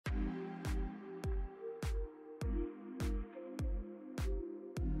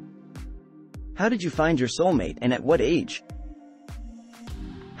How did you find your soulmate and at what age?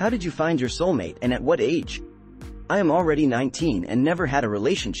 How did you find your soulmate and at what age? I am already 19 and never had a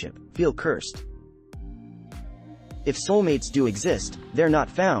relationship, feel cursed. If soulmates do exist, they're not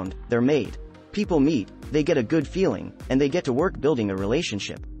found, they're made. People meet, they get a good feeling, and they get to work building a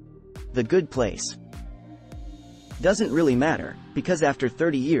relationship. The good place. Doesn't really matter, because after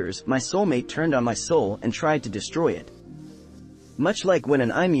 30 years, my soulmate turned on my soul and tried to destroy it. Much like when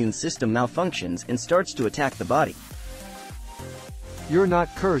an immune system malfunctions and starts to attack the body. You're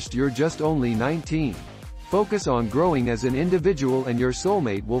not cursed, you're just only 19. Focus on growing as an individual and your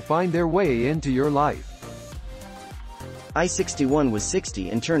soulmate will find their way into your life. I-61 was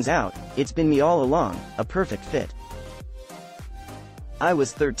 60 and turns out, it's been me all along, a perfect fit. I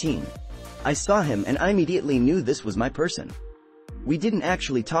was 13. I saw him and I immediately knew this was my person. We didn't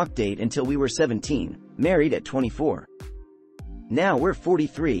actually talk date until we were 17, married at 24. Now we're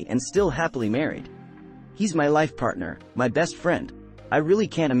 43 and still happily married. He's my life partner, my best friend. I really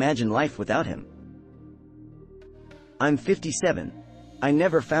can't imagine life without him. I'm 57. I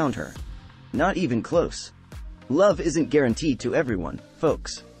never found her. Not even close. Love isn't guaranteed to everyone,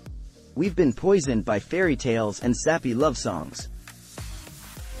 folks. We've been poisoned by fairy tales and sappy love songs.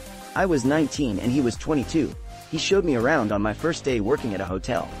 I was 19 and he was 22. He showed me around on my first day working at a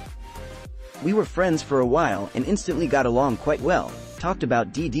hotel. We were friends for a while and instantly got along quite well, talked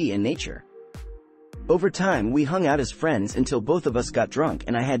about DD and nature. Over time we hung out as friends until both of us got drunk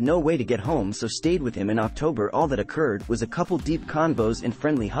and I had no way to get home, so stayed with him in October. All that occurred was a couple deep convos and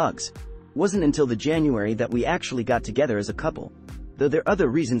friendly hugs. Wasn't until the January that we actually got together as a couple. Though there are other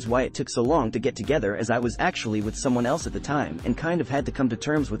reasons why it took so long to get together, as I was actually with someone else at the time and kind of had to come to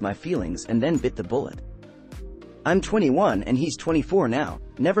terms with my feelings and then bit the bullet. I'm 21 and he's 24 now,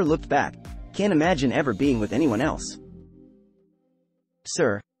 never looked back, can't imagine ever being with anyone else.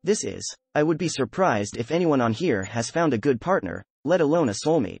 Sir, this is, I would be surprised if anyone on here has found a good partner, let alone a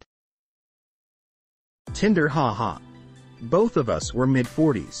soulmate. Tinder haha. Both of us were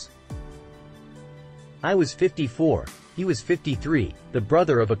mid-40s. I was 54, he was 53, the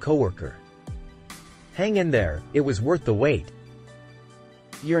brother of a coworker. Hang in there, it was worth the wait.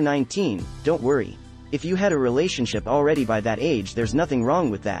 You're 19, don't worry. If you had a relationship already by that age, there's nothing wrong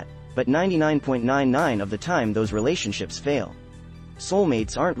with that, but 99.99% of the time those relationships fail.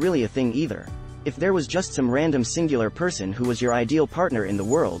 Soulmates aren't really a thing either. If there was just some random singular person who was your ideal partner in the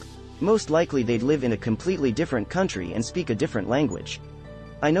world, most likely they'd live in a completely different country and speak a different language.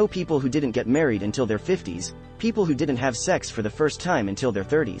 I know people who didn't get married until their 50s, people who didn't have sex for the first time until their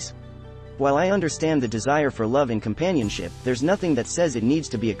 30s. While I understand the desire for love and companionship, there's nothing that says it needs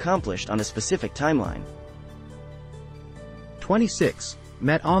to be accomplished on a specific timeline. 26.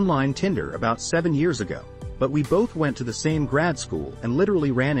 Met online Tinder about 7 years ago, but we both went to the same grad school and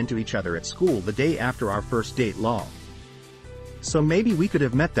literally ran into each other at school the day after our first date. Lol. So maybe we could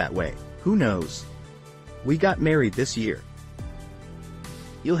have met that way, who knows? We got married this year.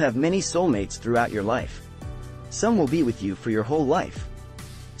 You'll have many soulmates throughout your life. Some will be with you for your whole life.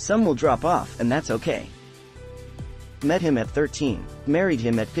 Some will drop off, and that's okay. Met him at 13, married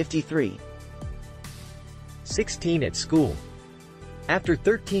him at 53. 16 at school. After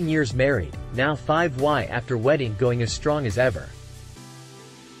 13 years married, now 5Y after wedding, going as strong as ever.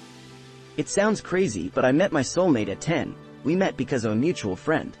 It sounds crazy, but I met my soulmate at 10. We met because of a mutual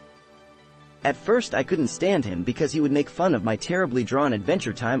friend. At first I couldn't stand him because he would make fun of my terribly drawn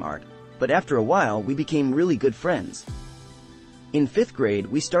Adventure Time art, but after a while we became really good friends. In 5th grade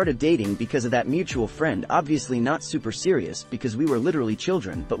we started dating because of that mutual friend, obviously not super serious because we were literally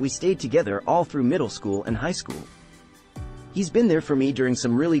children, but we stayed together all through middle school and high school. He's been there for me during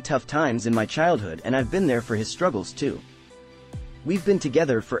some really tough times in my childhood, and I've been there for his struggles too. We've been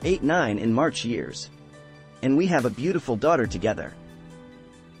together for 8, 9 in March years. And we have a beautiful daughter together.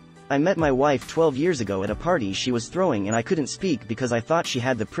 I met my wife 12 years ago at a party she was throwing, and I couldn't speak because I thought she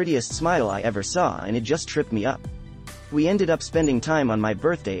had the prettiest smile I ever saw, and it just tripped me up. We ended up spending time on my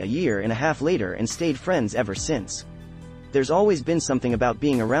birthday a year and a half later and stayed friends ever since. There's always been something about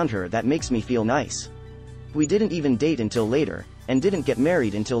being around her that makes me feel nice. We didn't even date until later, and didn't get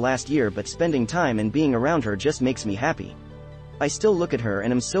married until last year, but spending time and being around her just makes me happy. I still look at her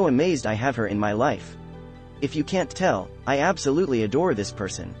and am so amazed I have her in my life. If you can't tell, I absolutely adore this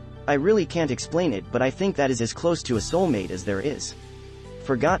person. I really can't explain it, but I think that is as close to a soulmate as there is.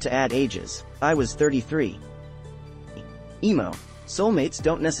 Forgot to add ages. I was 33. Emo. Soulmates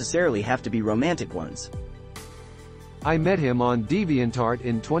don't necessarily have to be romantic ones. I met him on DeviantArt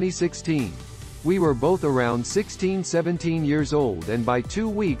in 2016. We were both around 16, 17 years old, and by 2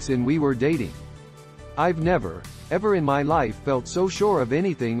 weeks in we were dating. I've never, ever in my life felt so sure of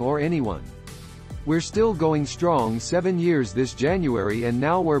anything or anyone. We're still going strong 7 years this January, and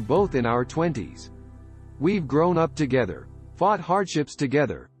now we're both in our 20s. We've grown up together, fought hardships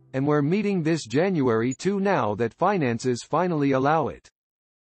together, and we're meeting this January too now that finances finally allow it.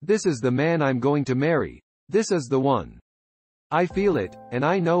 This is the man I'm going to marry. This is the one. I feel it, and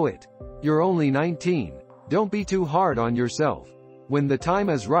I know it. You're only 19. Don't be too hard on yourself. When the time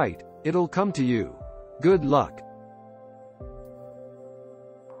is right, it'll come to you. Good luck.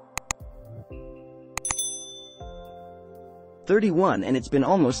 "31 and it's been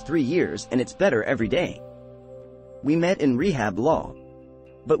almost 3 years and it's better every day. We met in rehab law.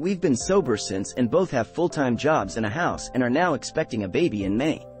 But we've been sober since and both have full-time jobs and a house and are now expecting a baby in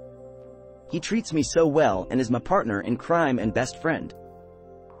May. He treats me so well and is my partner in crime and best friend.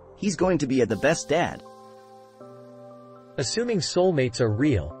 He's going to be the best dad." Assuming soulmates are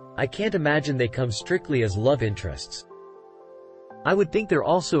real, I can't imagine they come strictly as love interests. I would think they're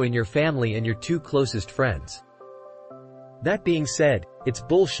also in your family and your two closest friends. That being said, it's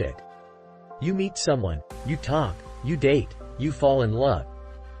bullshit. You meet someone, you talk, you date, you fall in love.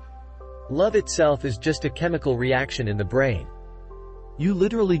 Love itself is just a chemical reaction in the brain. You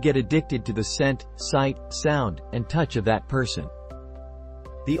literally get addicted to the scent, sight, sound, and touch of that person.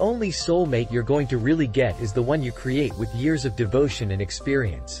 The only soulmate you're going to really get is the one you create with years of devotion and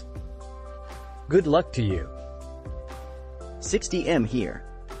experience. Good luck to you. 60M here.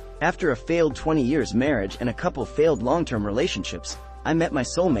 After a failed 20 years marriage and a couple failed long-term relationships, I met my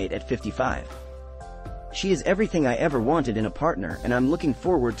soulmate at 55. She is everything I ever wanted in a partner, and I'm looking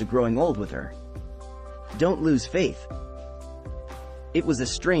forward to growing old with her. Don't lose faith. It was a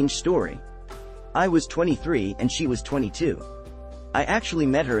strange story. I was 23 and she was 22. I actually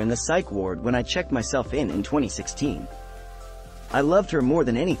met her in the psych ward when I checked myself in 2016. I loved her more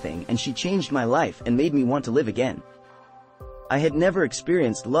than anything, and she changed my life and made me want to live again. I had never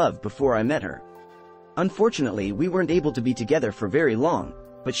experienced love before I met her. Unfortunately, we weren't able to be together for very long,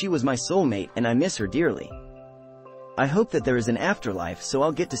 but she was my soulmate and I miss her dearly. I hope that there is an afterlife so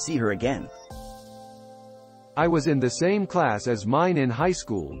I'll get to see her again. I was in the same class as mine in high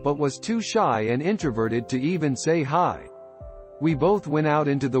school but was too shy and introverted to even say hi. We both went out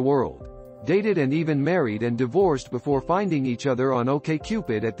into the world, dated and even married and divorced before finding each other on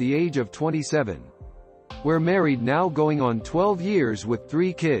OkCupid at the age of 27. We're married now going on 12 years with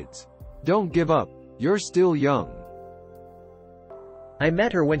 3 kids. Don't give up, you're still young. I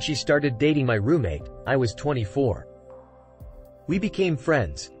met her when she started dating my roommate. I was 24. We became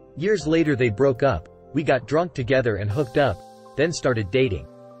friends. Years later they broke up, we got drunk together and hooked up, then started dating.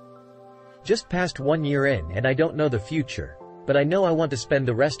 Just past 1 year in and I don't know the future, but I know I want to spend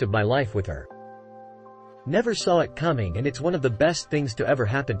the rest of my life with her. Never saw it coming and it's one of the best things to ever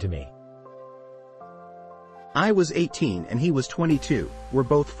happen to me. I was 18 and he was 22. We're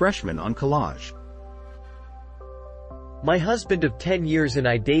both freshmen on college. My husband of 10 years and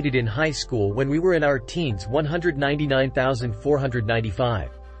I dated in high school when we were in our teens. 199,495.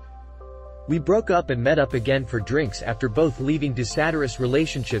 We broke up and met up again for drinks after both leaving disastrous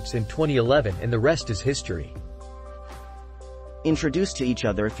relationships in 2011, and the rest is history. Introduced to each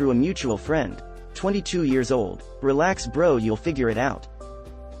other through a mutual friend. 22 years old. Relax bro, you'll figure it out.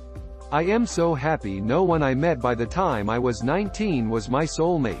 I am so happy no one I met by the time I was 19 was my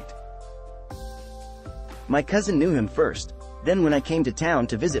soulmate. My cousin knew him first, then when I came to town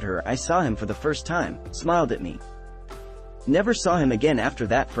to visit her I saw him for the first time, smiled at me. Never saw him again after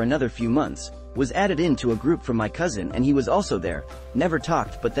that for another few months, was added into a group from my cousin and he was also there, never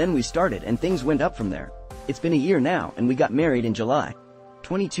talked but then we started and things went up from there. It's been a year now and we got married in July.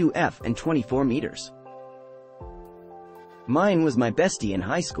 22F and 24 meters. Mine was my bestie in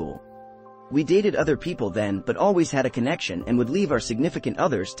high school. We dated other people then but always had a connection and would leave our significant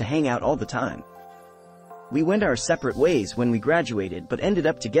others to hang out all the time. We went our separate ways when we graduated but ended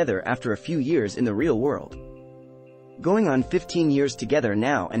up together after a few years in the real world. Going on 15 years together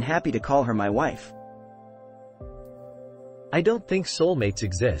now and happy to call her my wife. I don't think soulmates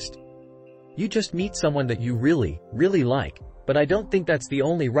exist. You just meet someone that you really, really like, but I don't think that's the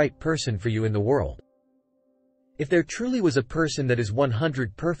only right person for you in the world. If there truly was a person that is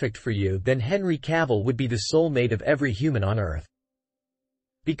 100% perfect for you, then Henry Cavill would be the soulmate of every human on earth.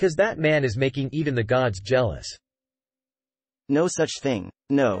 Because that man is making even the gods jealous. No such thing,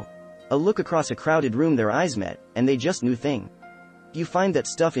 no. A look across a crowded room, their eyes met, and they just knew thing. You find that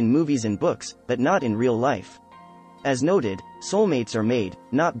stuff in movies and books, but not in real life. As noted, soulmates are made,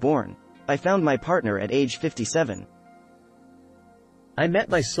 not born. I found my partner at age 57. I met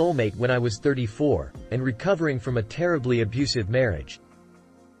my soulmate when I was 34, and recovering from a terribly abusive marriage.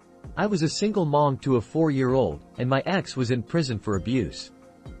 I was a single mom to a 4-year-old, and my ex was in prison for abuse.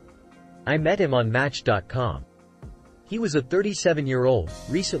 I met him on Match.com. He was a 37-year-old,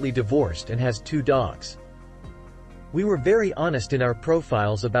 recently divorced and has 2 dogs. We were very honest in our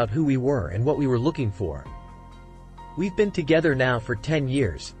profiles about who we were and what we were looking for. We've been together now for 10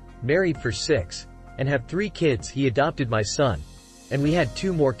 years, married for 6, and have 3 kids. He adopted my son, and we had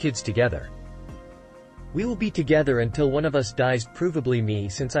 2 more kids together. We will be together until one of us dies, provably me,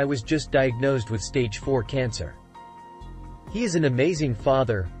 since I was just diagnosed with stage 4 cancer. He is an amazing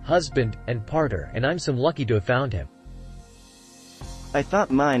father, husband, and partner, and I'm so lucky to have found him. I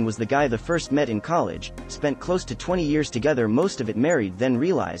thought mine was the guy the first met in college, spent close to 20 years together, most of it married, then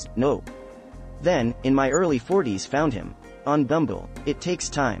realized, no. Then, in my early 40s, found him. On Bumble. It takes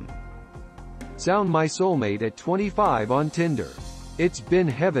time. Sound my soulmate at 25 on Tinder. It's been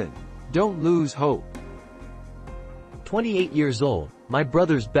heaven. Don't lose hope. 28 years old, my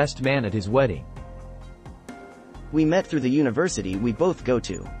brother's best man at his wedding. We met through the university we both go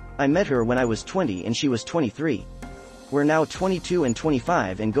to. I met her when I was 20 and she was 23. We're now 22 and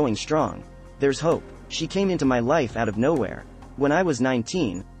 25 and going strong. There's hope. She came into my life out of nowhere. When I was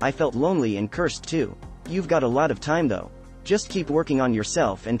 19, I felt lonely and cursed too. You've got a lot of time though. Just keep working on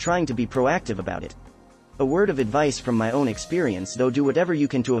yourself and trying to be proactive about it. A word of advice from my own experience though: do whatever you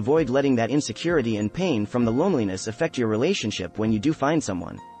can to avoid letting that insecurity and pain from the loneliness affect your relationship when you do find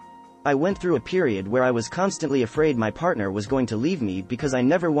someone. I went through a period where I was constantly afraid my partner was going to leave me because I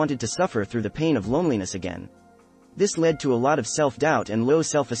never wanted to suffer through the pain of loneliness again. This led to a lot of self-doubt and low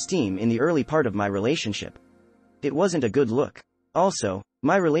self-esteem in the early part of my relationship. It wasn't a good look. Also,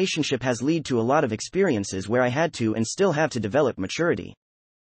 my relationship has led to a lot of experiences where I had to and still have to develop maturity.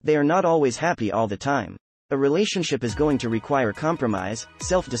 They are not always happy all the time. A relationship is going to require compromise,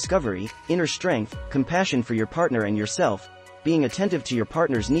 self-discovery, inner strength, compassion for your partner and yourself, being attentive to your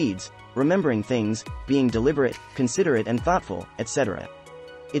partner's needs, remembering things, being deliberate, considerate and thoughtful, etc.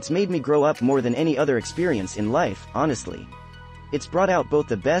 It's made me grow up more than any other experience in life, honestly. It's brought out both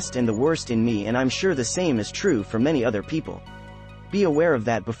the best and the worst in me, and I'm sure the same is true for many other people. Be aware of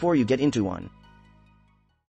that before you get into one.